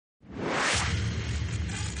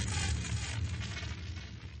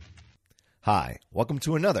Hi, welcome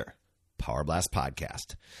to another Power Blast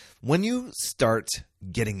podcast. When you start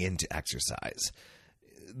getting into exercise,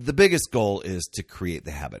 the biggest goal is to create the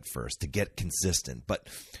habit first, to get consistent. But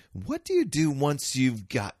what do you do once you've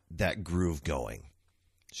got that groove going?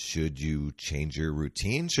 Should you change your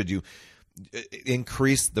routine? Should you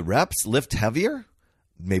increase the reps, lift heavier,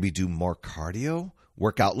 maybe do more cardio,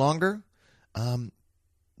 work out longer?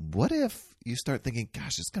 What if you start thinking,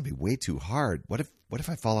 gosh, it's going to be way too hard? What if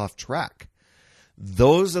I fall off track?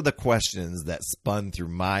 Those are the questions that spun through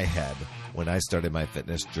my head when I started my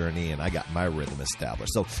fitness journey and I got my rhythm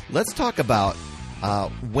established. So let's talk about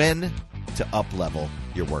when to up-level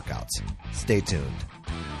your workouts. Stay tuned.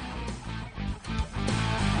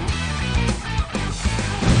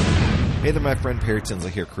 Hey there, my friend. Perry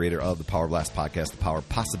Tinsley here, creator of the Power Blast podcast, The Power of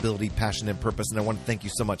Possibility, Passion, and Purpose. And I want to thank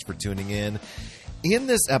you so much for tuning in. In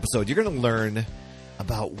this episode, you're going to learn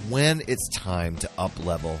about when it's time to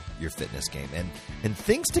up-level your fitness game and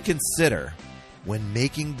things to consider when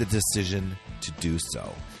making the decision to do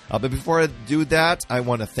so. But before I do that, I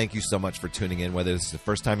want to thank you so much for tuning in, whether it's the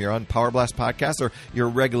first time you're on Power Blast Podcast or you're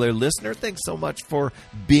a regular listener. Thanks so much for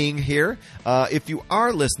being here. If you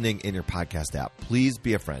are listening in your podcast app, please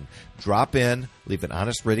be a friend. Drop in, leave an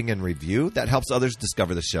honest rating and review. That helps others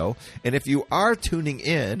discover the show. And if you are tuning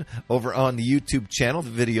in over on the YouTube channel, the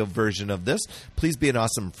video version of this, please be an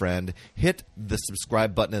awesome friend. Hit the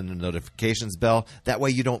subscribe button and the notifications bell. That way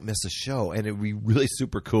you don't miss a show. And it would be really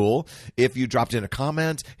super cool if you dropped in a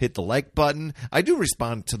comment, hit the like button. I do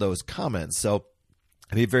respond to those comments, so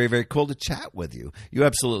it'd be very, very cool to chat with you. You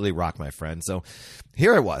absolutely rock, my friend. So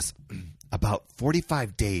here I was, about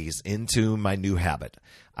 45 days into my new habit.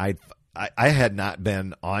 I had not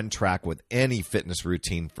been on track with any fitness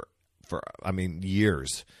routine for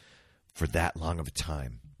years, for that long of a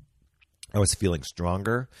time. I was feeling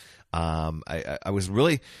stronger. I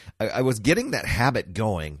was getting that habit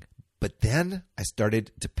going, but then I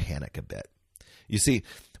started to panic a bit. You see,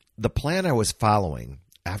 the plan I was following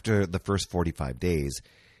after the first 45 days,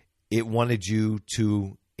 it wanted you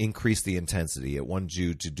to increase the intensity. It wanted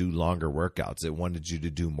you to do longer workouts. It wanted you to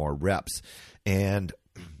do more reps. And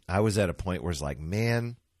I was at a point where it's like,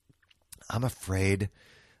 man, I'm afraid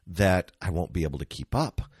that I won't be able to keep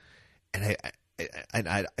up. And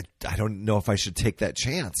I don't know if I should take that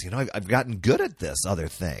chance. You know, I've gotten good at this other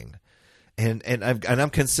thing. And I'm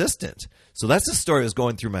consistent. So that's the story that was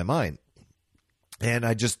going through my mind. And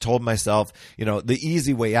I just told myself, you know, the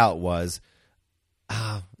easy way out was,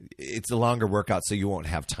 it's a longer workout, so you won't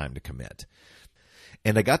have time to commit.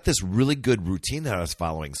 And I got this really good routine that I was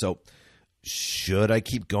following. So should I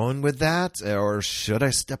keep going with that, or should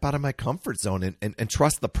I step out of my comfort zone and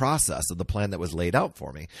trust the process of the plan that was laid out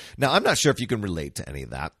for me? Now, I'm not sure if you can relate to any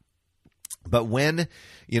of that. But when,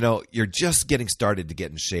 you know, you're just getting started to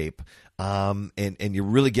get in shape, and you're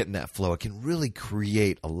really getting that flow, it can really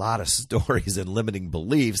create a lot of stories and limiting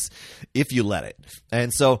beliefs if you let it.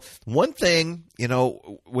 And so one thing, you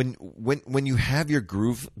know, when you have your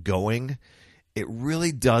groove going, it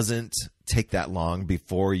really doesn't take that long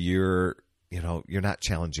before you're not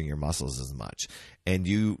challenging your muscles as much. And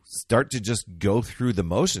you start to just go through the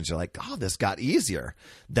motions. You're like, oh, this got easier.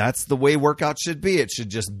 That's the way workout should be. It should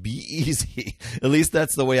just be easy. At least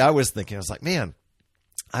that's the way I was thinking. I was like, man,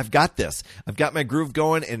 I've got this. I've got my groove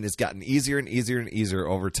going, and it's gotten easier and easier and easier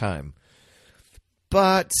over time.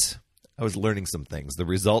 But I was learning some things. The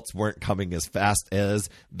results weren't coming as fast as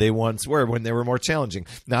they once were when they were more challenging.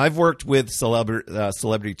 Now, I've worked with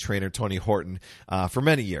celebrity trainer Tony Horton for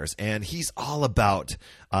many years, and he's all about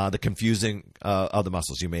the confusing of the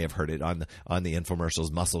muscles. You may have heard it on the infomercials,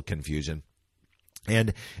 muscle confusion.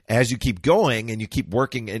 And as you keep going and you keep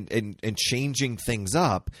working and changing things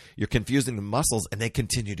up, you're confusing the muscles, and they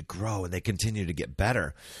continue to grow and they continue to get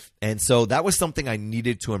better. And so that was something I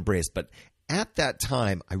needed to embrace. But at that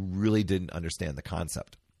time, I really didn't understand the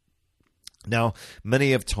concept. Now,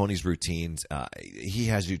 many of Tony's routines, he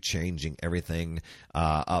has you changing everything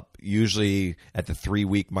up, usually at the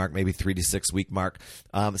 3-week mark, maybe 3 to 6 week mark.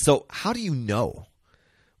 So how do you know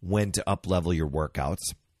when to up-level your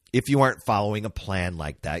workouts? If you aren't following a plan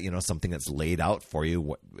like that, you know, something that's laid out for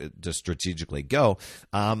you to strategically go,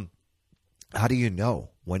 how do you know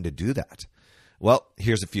when to do that? Well,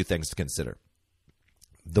 here's a few things to consider.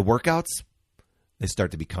 The workouts, they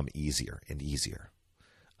start to become easier and easier.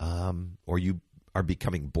 Or you are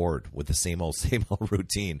becoming bored with the same old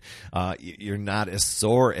routine. You're not as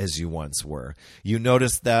sore as you once were. You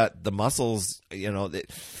notice that the muscles, you know,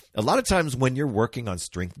 a lot of times when you're working on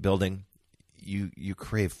strength building, you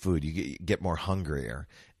crave food. You get more hungrier,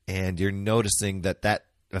 and you're noticing that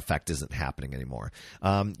effect isn't happening anymore.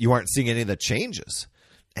 You aren't seeing any of the changes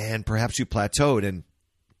and perhaps you plateaued. And,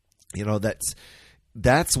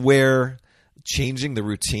 that's where changing the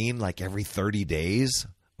routine like every 30 days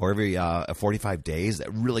or every 45 days,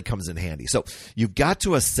 that really comes in handy. So you've got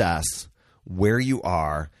to assess where you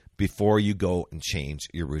are before you go and change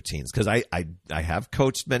your routines. Because I have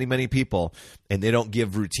coached many, many people, and they don't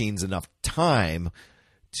give routines enough time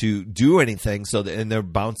to do anything. And they're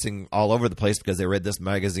bouncing all over the place because they read this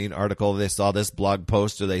magazine article, they saw this blog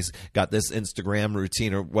post, or they got this Instagram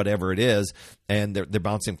routine or whatever it is, and they're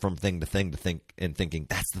bouncing from thing to thing and thinking,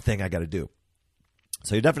 that's the thing I got to do.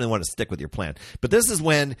 So you definitely want to stick with your plan. But this is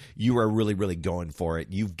when you are really, really going for it.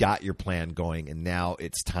 You've got your plan going, and now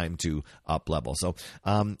it's time to up level. So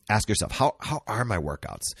ask yourself, how are my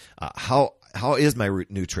workouts? How is my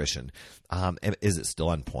nutrition? Is it still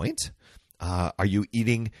on point? Are you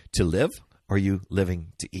eating to live, or are you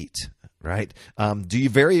living to eat? Right? Do you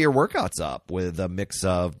vary your workouts up with a mix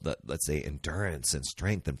of, let's say, endurance and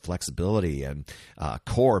strength and flexibility and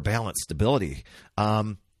core balance, stability?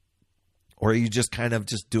 Or are you just kind of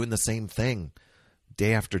just doing the same thing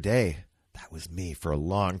day after day? That was me for a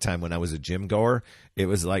long time when I was a gym goer. It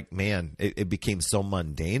was like, man, it became so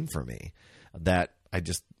mundane for me that I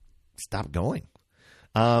just stopped going.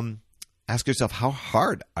 Ask yourself, how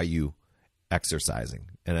hard are you exercising?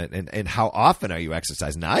 And how often are you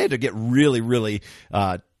exercising? Now, I had to get really, really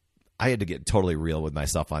I had to get totally real with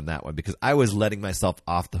myself on that one, because I was letting myself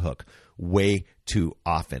off the hook way too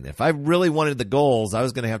often. If I really wanted the goals, I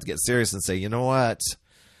was going to have to get serious and say, you know what?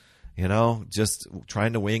 Just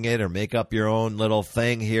trying to wing it or make up your own little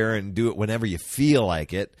thing here and do it whenever you feel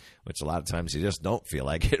like it, which a lot of times you just don't feel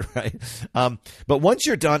like it, right? But once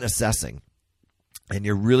you're done assessing and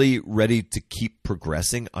you're really ready to keep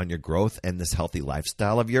progressing on your growth and this healthy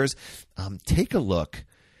lifestyle of yours, take a look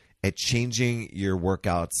at changing your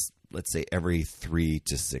workouts, let's say every 3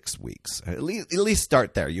 to 6 weeks. At least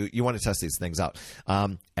start there. You want to test these things out.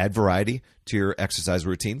 Add variety to your exercise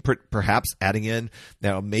routine. Perhaps adding in,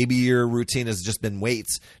 now maybe your routine has just been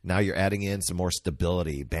weights. Now you're adding in some more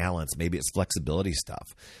stability, balance. Maybe it's flexibility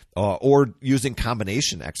stuff. Or using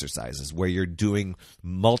combination exercises where you're doing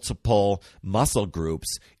multiple muscle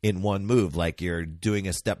groups in one move. Like you're doing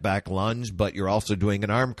a step back lunge, but you're also doing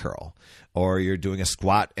an arm curl. Or you're doing a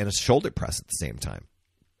squat and a shoulder press at the same time.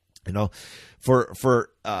 For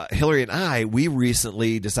Hillary and I, we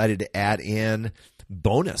recently decided to add in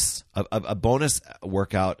a bonus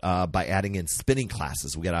workout by adding in spinning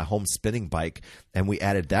classes. We got a home spinning bike, and we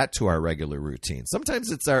added that to our regular routine.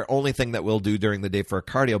 Sometimes it's our only thing that we'll do during the day for our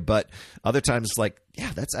cardio, but other times it's like,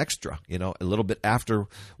 yeah, that's extra, a little bit after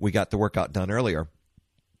we got the workout done earlier.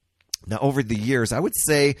 Now, over the years, I would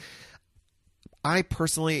say I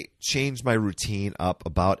personally change my routine up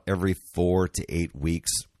about every 4 to 8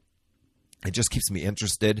 weeks. It just keeps me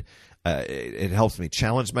interested. It helps me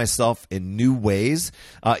challenge myself in new ways.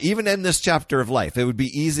 Even in this chapter of life, it would be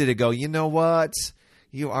easy to go, you know what?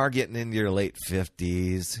 You are getting into your late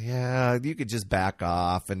 50s. Yeah, you could just back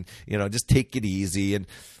off and, just take it easy. And,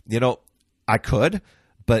 I could,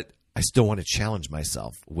 but I still want to challenge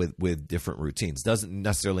myself with different routines. Doesn't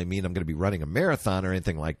necessarily mean I'm going to be running a marathon or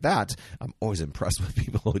anything like that. I'm always impressed with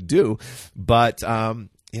people who do. But,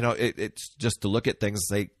 it's just to look at things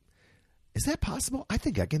and say, is that possible? I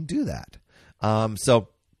think I can do that. So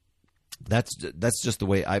that's just the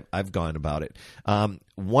way I've gone about it.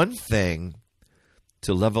 One thing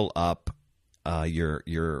to level up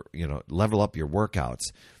level up your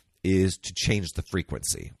workouts is to change the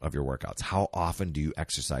frequency of your workouts. How often do you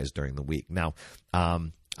exercise during the week? Now,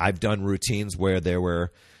 I've done routines where there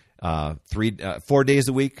were 4 days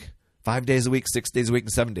a week, 5 days a week, 6 days a week,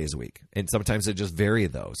 and 7 days a week. And sometimes I just vary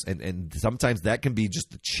those. And sometimes that can be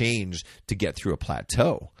just a change to get through a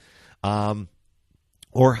plateau.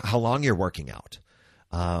 Or how long you're working out.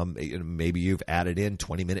 Maybe you've added in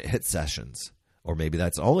 20-minute HIIT sessions. Or maybe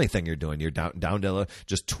that's the only thing you're doing. You're down to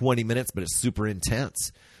just 20 minutes, but it's super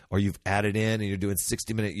intense. Or you've added in and you're doing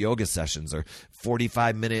 60-minute yoga sessions or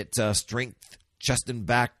 45-minute strength, chest and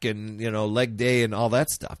back and, leg day and all that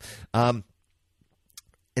stuff. And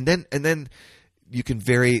then you can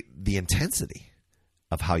vary the intensity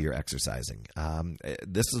of how you're exercising.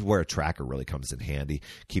 This is where a tracker really comes in handy,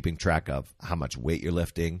 keeping track of how much weight you're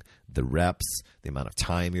lifting, the reps, the amount of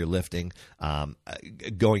time you're lifting.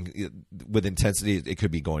 Going with intensity, it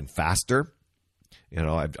could be going faster.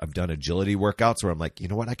 I've done agility workouts where I'm like, you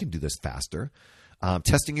know what, I can do this faster.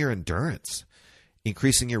 Testing your endurance,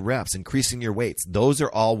 increasing your reps, increasing your weights. Those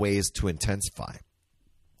are all ways to intensify.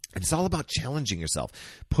 And it's all about challenging yourself,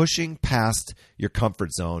 pushing past your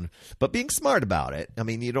comfort zone, but being smart about it. I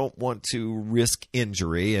mean, you don't want to risk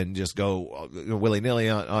injury and just go willy-nilly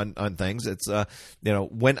on things. It's,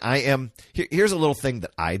 when I am – here's a little thing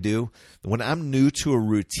that I do. When I'm new to a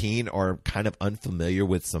routine or kind of unfamiliar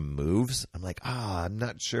with some moves, I'm like, I'm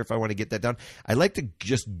not sure if I want to get that down. I like to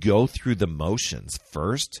just go through the motions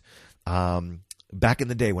first. Back in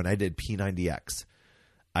the day when I did P90X,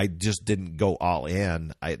 I just didn't go all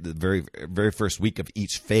in. The very, very first week of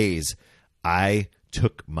each phase, I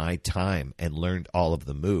took my time and learned all of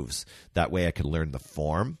the moves. That way I could learn the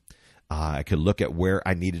form. I could look at where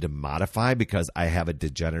I needed to modify because I have a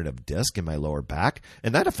degenerative disc in my lower back,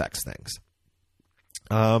 and that affects things.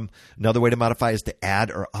 Another way to modify is to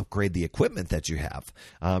add or upgrade the equipment that you have.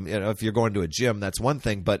 If you're going to a gym, that's one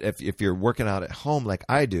thing. But if you're working out at home like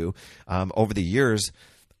I do, over the years,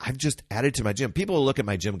 I've just added to my gym. People will look at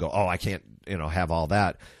my gym and go, I can't, have all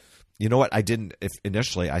that. You know what? I didn't.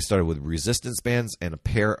 Initially, I started with resistance bands and a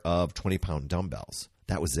pair of 20-pound dumbbells.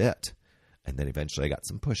 That was it. And then eventually I got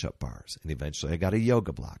some push-up bars. And eventually I got a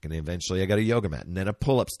yoga block. And eventually I got a yoga mat. And then a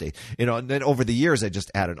pull-up stage. And then over the years I just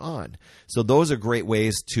added on. So those are great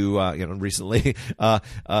ways to, recently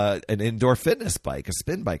an indoor fitness bike, a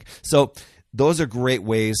spin bike. So those are great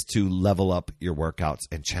ways to level up your workouts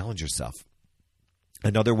and challenge yourself.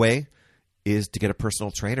 Another way is to get a personal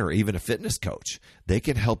trainer or even a fitness coach. They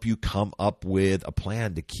can help you come up with a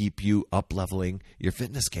plan to keep you up-leveling your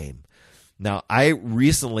fitness game. Now, I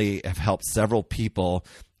recently have helped several people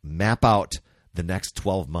map out the next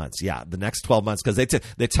 12 months. Yeah, the next 12 months, because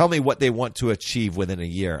they tell me what they want to achieve within a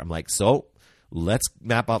year. I'm like, so let's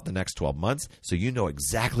map out the next 12 months so you know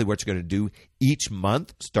exactly what you're going to do each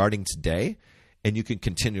month starting today, and you can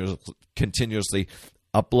continuously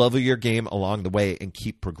up-level your game along the way and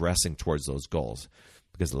keep progressing towards those goals.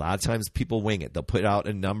 Because a lot of times people wing it. They'll put out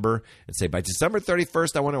a number and say, by December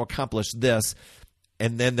 31st, I want to accomplish this.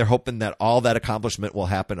 And then they're hoping that all that accomplishment will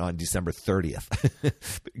happen on December 30th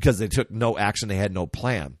because they took no action. They had no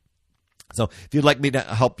plan. So if you'd like me to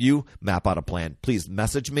help you map out a plan, please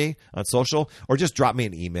message me on social or just drop me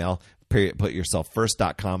an email,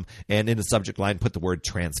 putyourselffirst.com, and in the subject line, put the word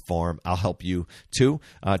transform. I'll help you too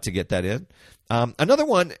to get that in. Another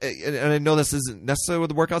one, and I know this isn't necessarily with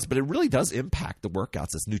the workouts, but it really does impact the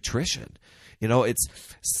workouts, is nutrition.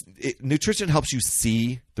 Nutrition helps you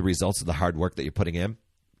see the results of the hard work that you're putting in.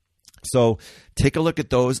 So take a look at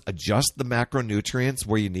those, adjust the macronutrients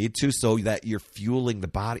where you need to so that you're fueling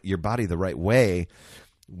your body the right way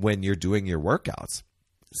when you're doing your workouts.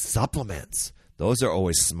 Supplements. Those are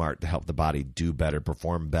always smart to help the body do better,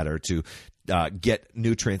 perform better, to get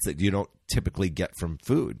nutrients that you don't typically get from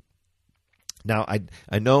food. Now,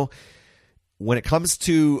 I know when it comes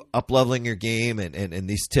to up-leveling your game and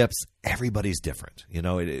these tips, everybody's different.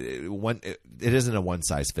 It isn't a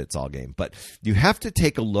one-size-fits-all game. But you have to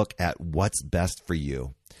take a look at what's best for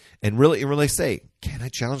you and really say, can I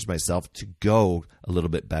challenge myself to go a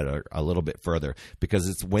little bit better, a little bit further? Because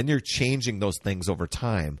it's when you're changing those things over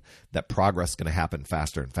time that progress is going to happen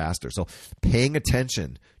faster and faster. So paying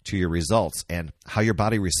attention to your results and how your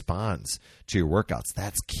body responds to your workouts,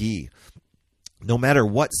 that's key. No matter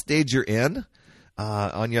what stage you're in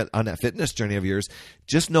on that fitness journey of yours,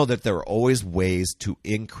 just know that there are always ways to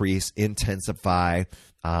increase, intensify,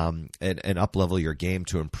 and up-level your game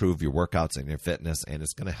to improve your workouts and your fitness, and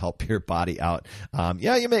it's going to help your body out.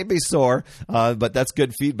 You may be sore, but that's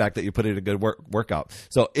good feedback that you put in a good workout.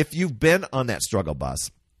 So if you've been on that struggle bus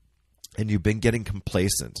and you've been getting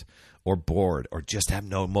complacent or bored or just have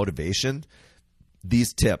no motivation,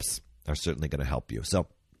 these tips are certainly going to help you. So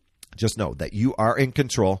just know that you are in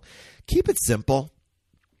control. Keep it simple,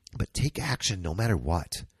 but take action no matter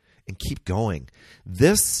what, and keep going.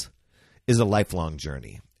 This is a lifelong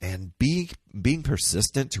journey, and being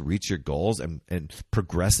persistent to reach your goals and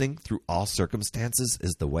progressing through all circumstances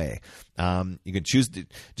is the way. You can choose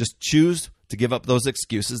to give up those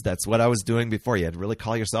excuses. That's what I was doing before. You had to really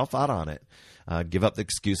call yourself out on it. Give up the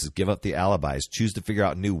excuses, give up the alibis, choose to figure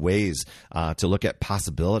out new ways to look at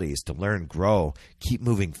possibilities, to learn, grow, keep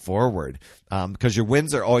moving forward, because your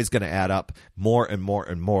wins are always going to add up more and more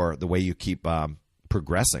and more the way you keep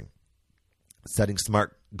progressing. Setting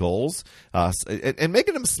smart goals and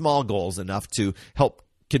making them small goals enough to help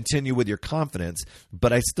continue with your confidence,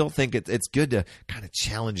 but I still think it's good to kind of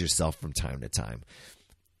challenge yourself from time to time.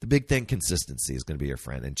 The big thing, consistency, is going to be your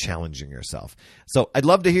friend, and challenging yourself. So I'd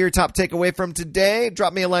love to hear your top takeaway from today.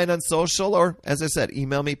 Drop me a line on social, or as I said,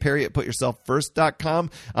 email me, Perry@PutYourselfFirst.com.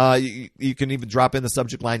 You can even drop in the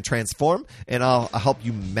subject line transform, and I'll help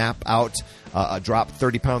you map out a drop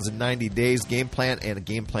 30 pounds in 90 days game plan and a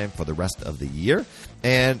game plan for the rest of the year.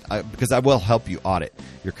 And because I will help you audit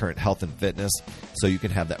your current health and fitness so you can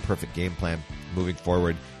have that perfect game plan moving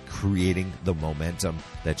forward, creating the momentum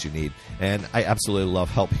that you need. And I absolutely love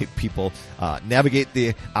helping people navigate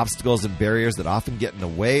the obstacles and barriers that often get in the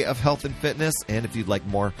way of health and fitness. And if you'd like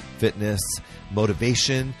more fitness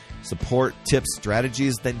motivation, support, tips,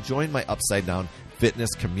 strategies, then join my Upside Down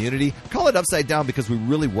Fitness community. I call it Upside Down because we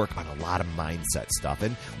really work on a lot of mindset stuff.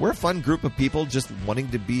 And we're a fun group of people just wanting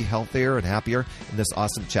to be healthier and happier in this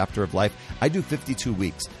awesome chapter of life. I do 52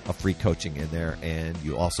 weeks of free coaching in there, and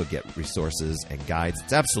you also get resources and guides.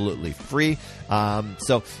 It's absolutely free.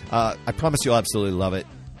 So I promise you'll absolutely love it.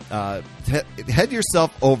 Head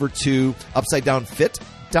yourself over to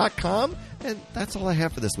UpsideDownFit.com. And that's all I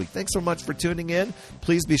have for this week. Thanks so much for tuning in.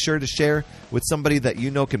 Please be sure to share with somebody that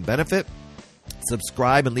you know can benefit.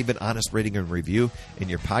 Subscribe and leave an honest rating and review in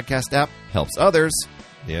your podcast app. Helps others.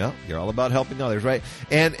 Yeah, you're all about helping others, right?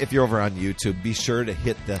 And if you're over on YouTube, be sure to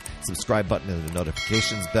hit the subscribe button and the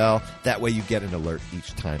notifications bell. That way you get an alert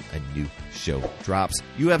each time a new show drops.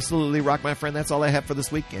 You absolutely rock, my friend. That's all I have for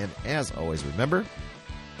this week. And as always, remember,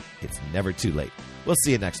 it's never too late. We'll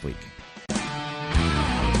see you next week.